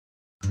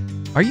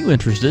Are you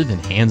interested in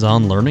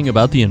hands-on learning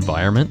about the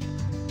environment?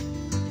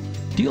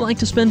 Do you like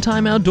to spend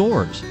time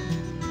outdoors?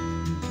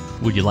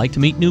 Would you like to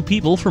meet new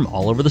people from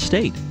all over the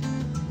state?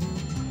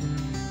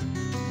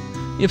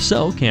 If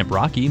so, Camp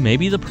Rocky may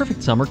be the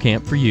perfect summer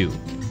camp for you.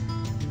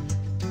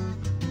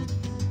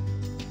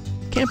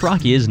 Camp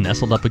Rocky is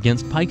nestled up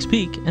against Pikes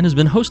Peak and has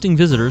been hosting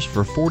visitors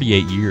for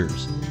 48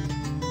 years.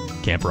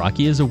 Camp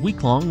Rocky is a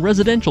week-long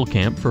residential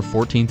camp for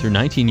 14 through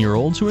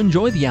 19-year-olds who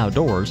enjoy the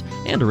outdoors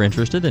and are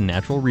interested in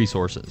natural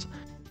resources.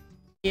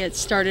 It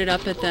started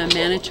up at the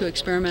Manitou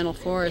Experimental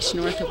Forest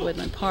north of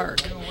Woodland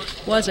Park.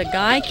 It was a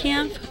guy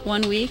camp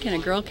one week and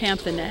a girl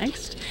camp the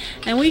next,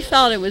 and we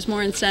felt it was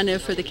more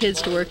incentive for the kids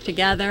to work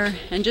together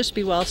and just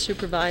be well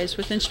supervised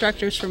with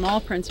instructors from all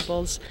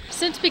principals.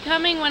 Since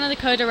becoming one of the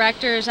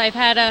co-directors, I've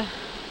had a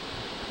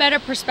better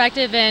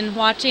perspective in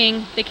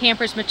watching the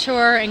campers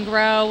mature and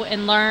grow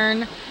and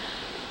learn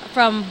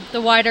from the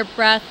wider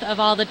breadth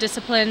of all the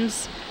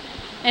disciplines,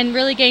 and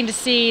really getting to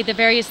see the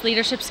various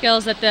leadership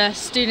skills that the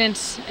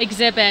students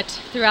exhibit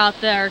throughout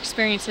their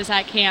experiences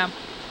at camp.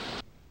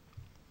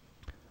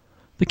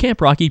 The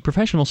Camp Rocky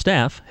professional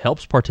staff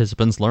helps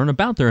participants learn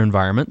about their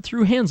environment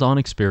through hands-on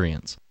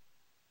experience.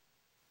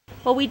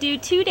 Well, we do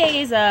 2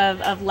 days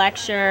of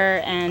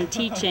lecture and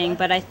teaching,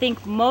 but I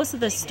think most of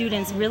the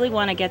students really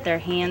want to get their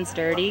hands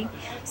dirty.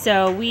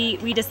 So we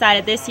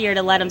decided this year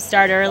to let them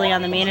start early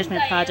on the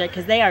management project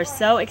because they are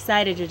so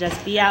excited to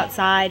just be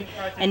outside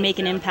and make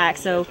an impact.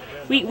 So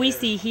we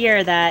see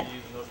here that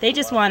they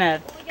just want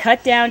to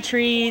cut down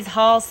trees,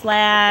 haul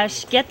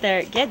slash, get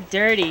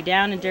dirty,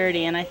 down and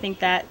dirty. And I think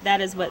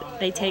that is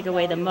what they take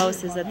away the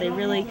most, is that they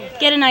really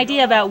get an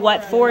idea about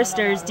what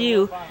foresters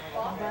do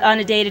on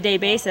a day-to-day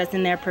basis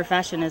in their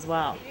profession as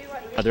well.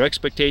 Their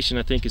expectation,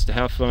 I think, is to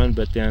have fun,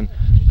 but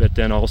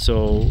then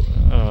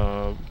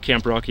also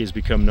Camp Rocky has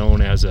become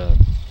known as a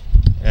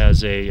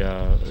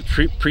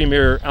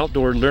premier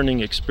outdoor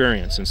learning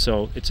experience, and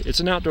so it's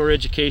an outdoor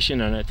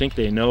education, and I think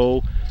they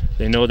know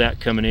that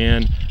coming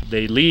in.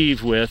 They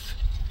leave with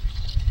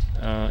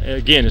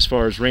again, as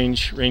far as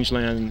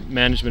rangeland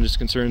management is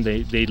concerned,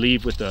 they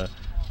leave with a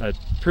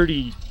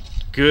pretty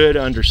good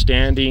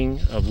understanding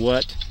of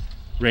what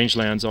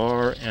rangelands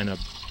are and a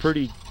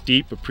pretty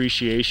deep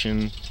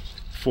appreciation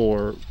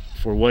for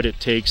what it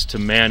takes to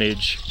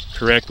manage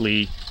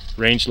correctly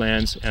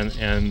rangelands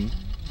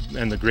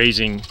and the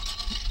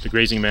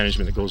grazing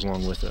management that goes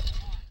along with it.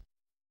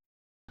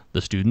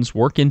 The students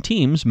work in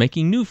teams,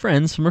 making new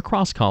friends from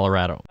across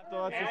Colorado.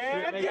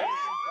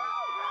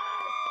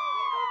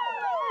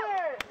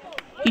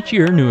 Each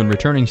year, new and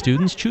returning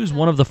students choose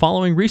one of the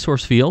following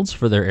resource fields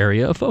for their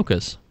area of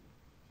focus: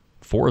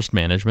 forest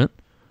management,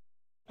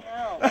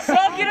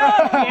 Suck it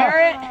up,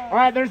 Garrett! All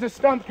right, there's a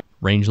stump.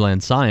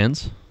 rangeland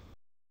science,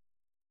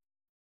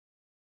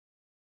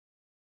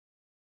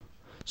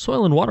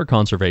 soil and water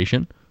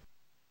conservation,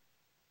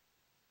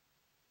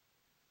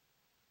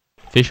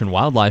 fish and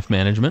wildlife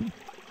management,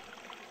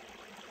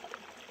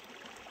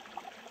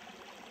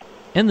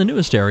 and the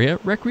newest area,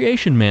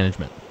 recreation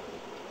management.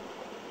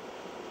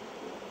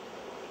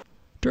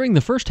 During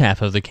the first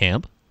half of the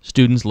camp,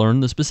 students learn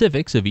the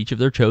specifics of each of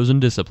their chosen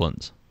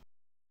disciplines.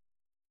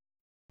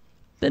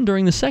 Then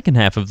during the second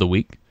half of the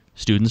week,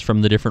 students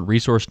from the different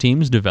resource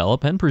teams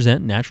develop and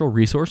present natural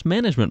resource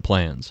management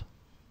plans.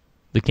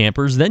 The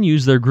campers then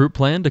use their group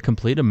plan to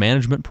complete a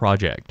management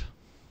project.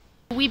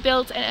 We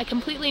built a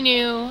completely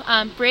new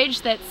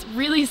bridge that's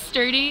really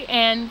sturdy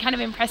and kind of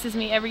impresses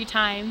me every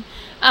time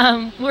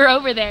we're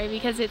over there,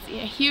 because it's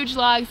huge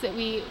logs that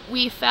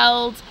we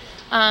felled,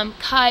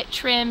 cut,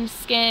 trimmed,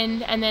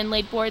 skinned, and then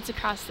laid boards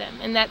across them.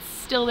 And that's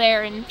still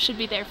there and should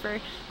be there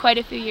for quite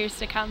a few years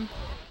to come.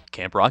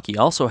 Camp Rocky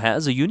also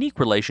has a unique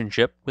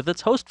relationship with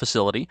its host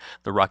facility,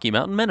 the Rocky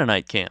Mountain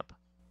Mennonite Camp.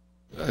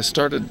 I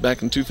started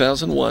back in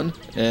 2001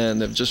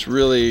 and have just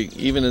really,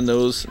 even in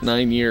those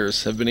 9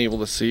 years, have been able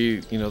to see,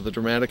 the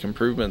dramatic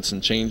improvements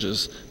and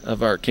changes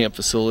of our camp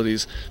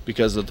facilities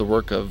because of the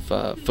work of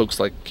folks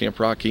like Camp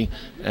Rocky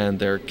and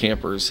their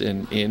campers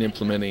in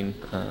implementing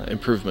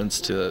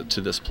improvements to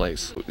this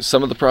place.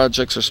 Some of the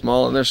projects are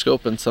small in their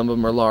scope and some of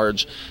them are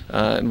large,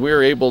 and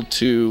we're able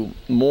to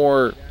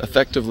more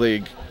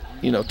effectively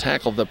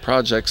tackle the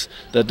projects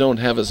that don't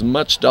have as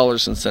much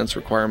dollars and cents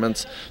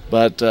requirements,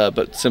 but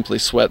simply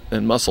sweat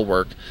and muscle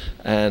work.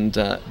 And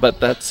but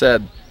that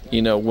said,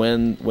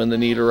 when the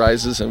need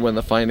arises and when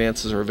the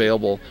finances are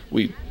available,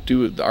 we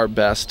do our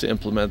best to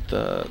implement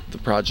the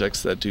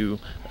projects that do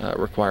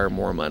require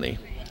more money.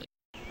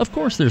 Of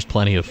course, there's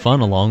plenty of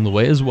fun along the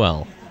way as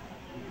well.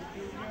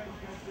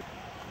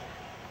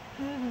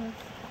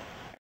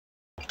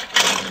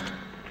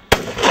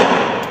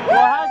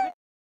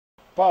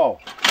 Paul.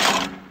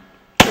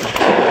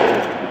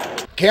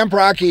 Camp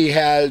Rocky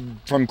had,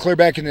 from clear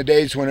back in the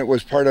days when it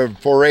was part of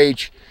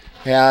 4-H,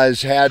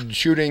 has had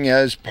shooting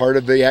as part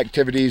of the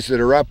activities that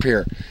are up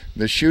here.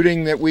 The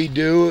shooting that we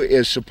do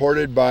is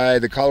supported by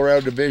the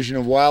Colorado Division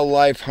of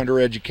Wildlife Hunter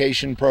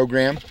Education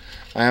Program.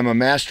 I am a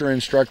master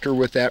instructor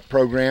with that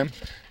program,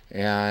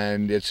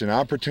 and it's an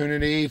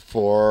opportunity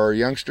for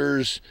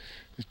youngsters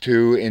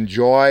to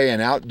enjoy an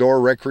outdoor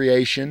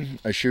recreation,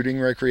 a shooting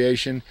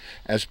recreation,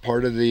 as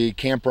part of the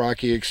Camp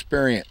Rocky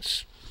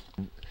experience.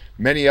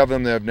 Many of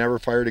them that have never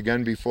fired a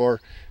gun before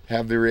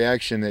have the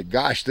reaction that,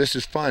 gosh, this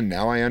is fun.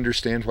 Now I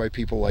understand why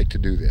people like to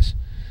do this.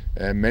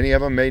 And many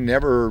of them may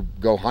never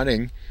go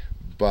hunting,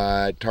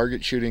 but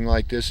target shooting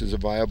like this is a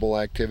viable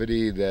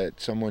activity that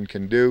someone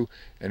can do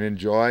and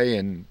enjoy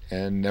and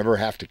never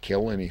have to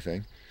kill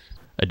anything.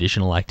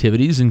 Additional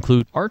activities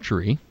include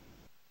archery,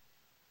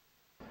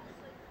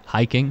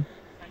 hiking,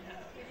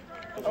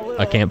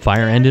 a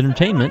campfire and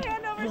entertainment,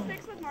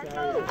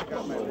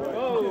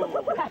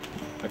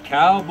 a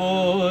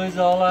cowboy's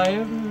all I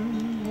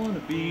ever want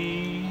to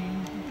be,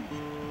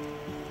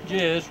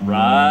 just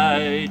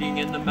riding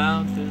in the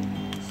mountains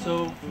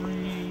so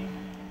free.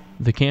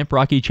 The Camp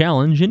Rocky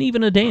Challenge, and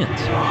even a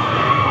dance.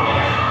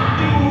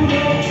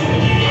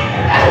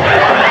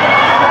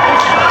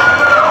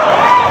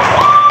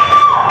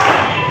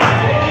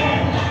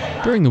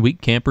 During the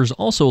week, campers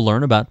also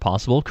learn about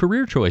possible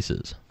career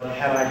choices.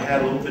 Had I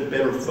had a little bit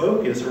better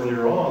focus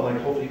earlier on,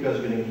 like hopefully you guys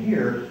are going to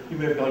hear, you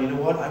may have gone, you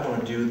know what, I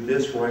want to do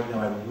this right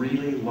now. I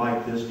really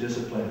like this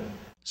discipline.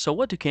 So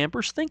what do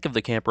campers think of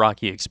the Camp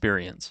Rocky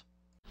experience?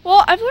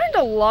 Well, I've learned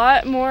a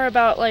lot more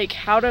about like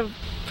how to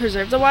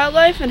preserve the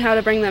wildlife and how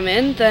to bring them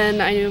in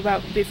than I knew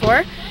about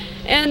before.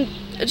 And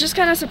it just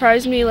kind of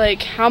surprised me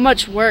like how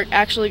much work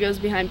actually goes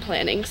behind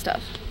planning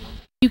stuff.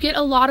 You get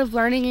a lot of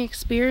learning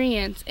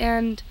experience,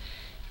 and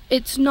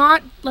it's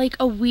not like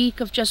a week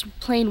of just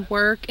plain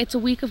work. It's a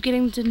week of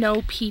getting to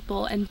know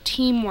people and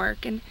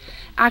teamwork and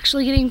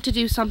actually getting to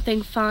do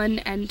something fun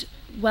and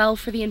well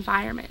for the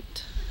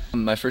environment.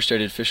 My first year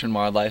I did fish and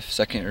wildlife,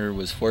 second year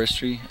was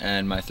forestry,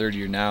 and my third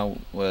year now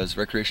was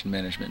recreation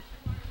management.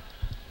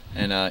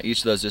 And each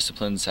of those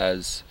disciplines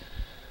has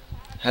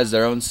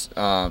their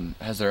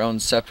own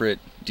separate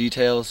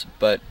details,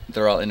 but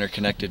they're all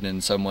interconnected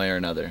in some way or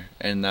another.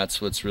 And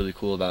that's what's really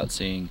cool about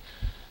seeing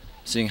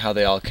how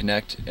they all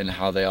connect and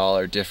how they all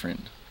are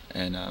different.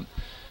 And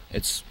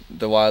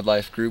the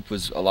wildlife group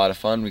was a lot of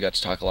fun. We got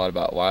to talk a lot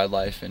about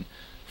wildlife and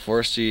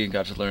forestry, and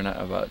got to learn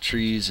about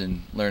trees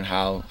and learn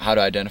how to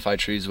identify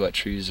trees, what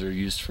trees are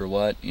used for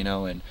what,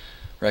 and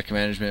rec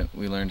management,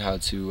 we learned how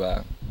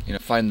to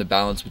find the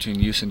balance between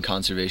use and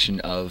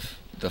conservation of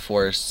the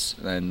forests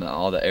and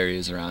all the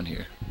areas around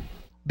here.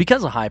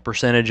 Because a high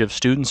percentage of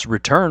students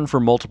return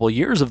for multiple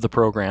years of the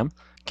program,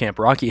 Camp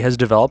Rocky has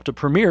developed a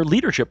premier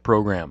leadership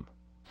program.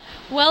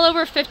 Well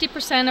over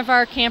 50% of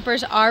our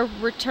campers are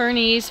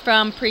returnees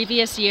from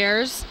previous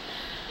years.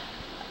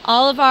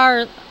 All of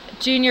our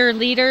junior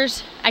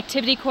leaders,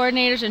 activity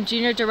coordinators, and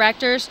junior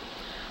directors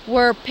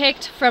were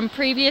picked from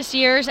previous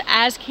years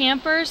as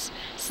campers,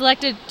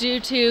 selected due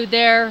to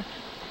their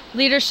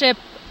leadership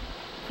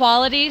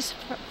qualities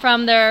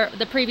from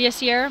the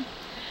previous year,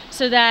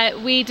 so that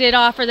we did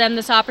offer them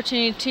this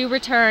opportunity to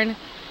return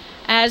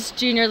as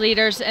junior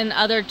leaders and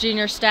other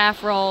junior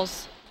staff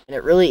roles. And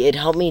it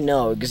helped me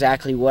know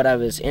exactly what I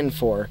was in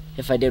for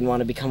if I did want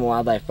to become a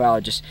wildlife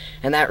biologist,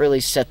 and that really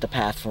set the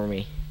path for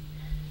me.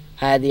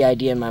 I had the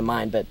idea in my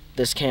mind, but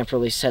this camp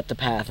really set the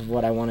path of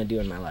what I want to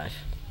do in my life.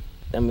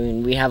 I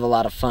mean, we have a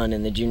lot of fun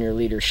in the junior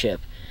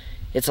leadership.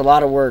 It's a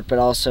lot of work, but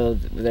also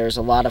there's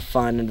a lot of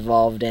fun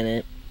involved in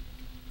it.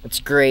 It's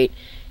great.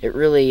 It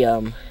really,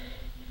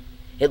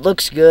 it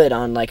looks good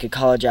on like a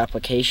college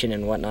application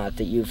and whatnot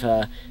that you've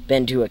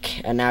been to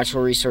a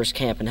natural resource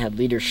camp and had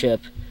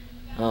leadership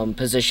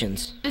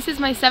positions. This is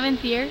my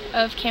 7th year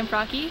of Camp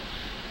Rocky.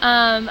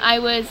 I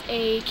was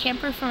a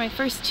camper for my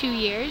first 2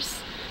 years.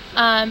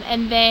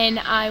 And then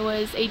I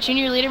was a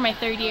junior leader my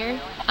 3rd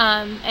year,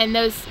 and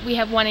those we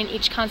have one in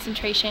each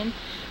concentration.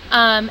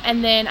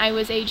 And then I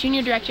was a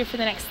junior director for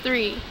the next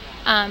 3,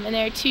 and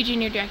there are 2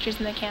 junior directors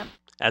in the camp.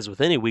 As with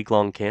any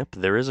week-long camp,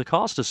 there is a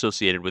cost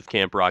associated with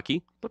Camp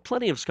Rocky, but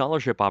plenty of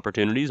scholarship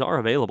opportunities are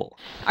available.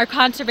 Our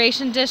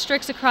conservation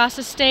districts across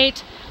the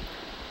state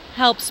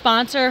help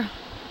sponsor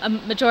a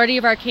majority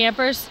of our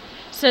campers,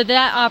 so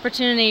that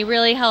opportunity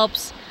really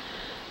helps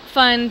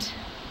fund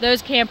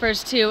those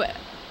campers to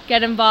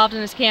get involved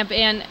in this camp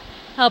and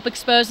help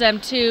expose them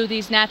to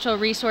these natural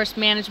resource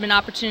management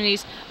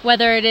opportunities,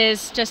 whether it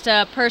is just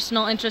a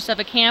personal interest of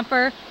a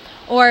camper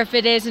or if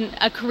it is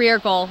a career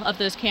goal of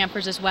those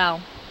campers as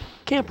well.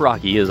 Camp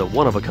Rocky is a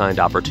one-of-a-kind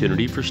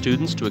opportunity for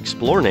students to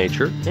explore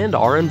nature and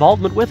our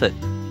involvement with it.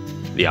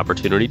 The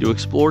opportunity to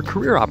explore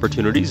career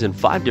opportunities in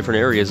 5 different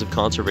areas of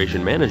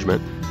conservation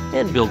management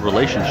and build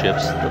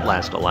relationships that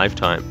last a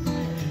lifetime.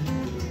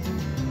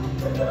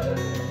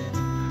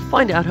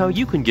 Find out how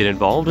you can get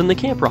involved in the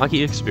Camp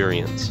Rocky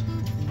experience.